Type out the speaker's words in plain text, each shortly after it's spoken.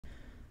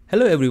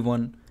Hello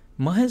everyone,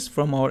 Mahesh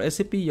from our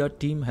SAPYard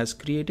team has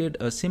created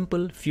a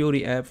simple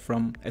Fiori app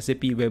from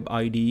SAP Web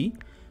IDE.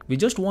 We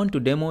just want to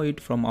demo it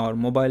from our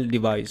mobile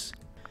device.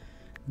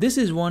 This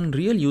is one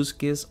real use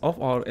case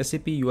of our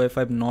SAP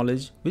UI5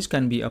 knowledge which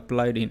can be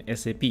applied in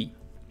SAP.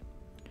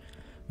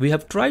 We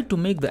have tried to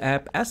make the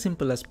app as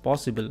simple as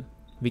possible.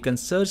 We can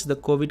search the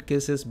COVID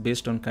cases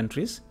based on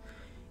countries.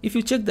 If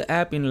you check the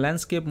app in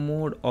landscape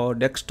mode or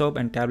desktop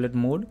and tablet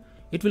mode,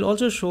 it will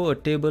also show a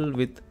table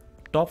with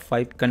top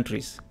 5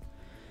 countries.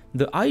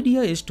 The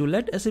idea is to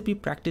let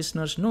SAP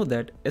practitioners know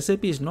that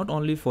SAP is not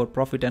only for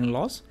profit and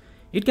loss,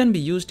 it can be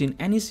used in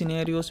any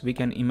scenarios we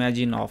can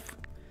imagine of.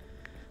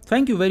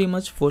 Thank you very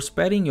much for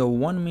sparing your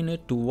 1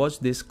 minute to watch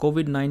this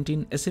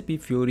COVID-19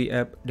 SAP Fiori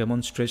app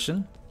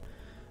demonstration.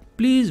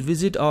 Please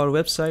visit our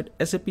website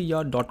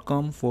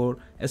sapyard.com for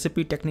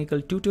SAP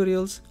technical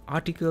tutorials,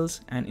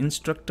 articles and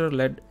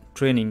instructor-led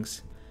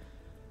trainings.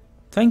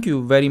 Thank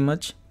you very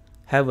much.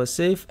 Have a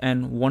safe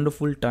and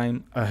wonderful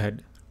time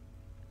ahead.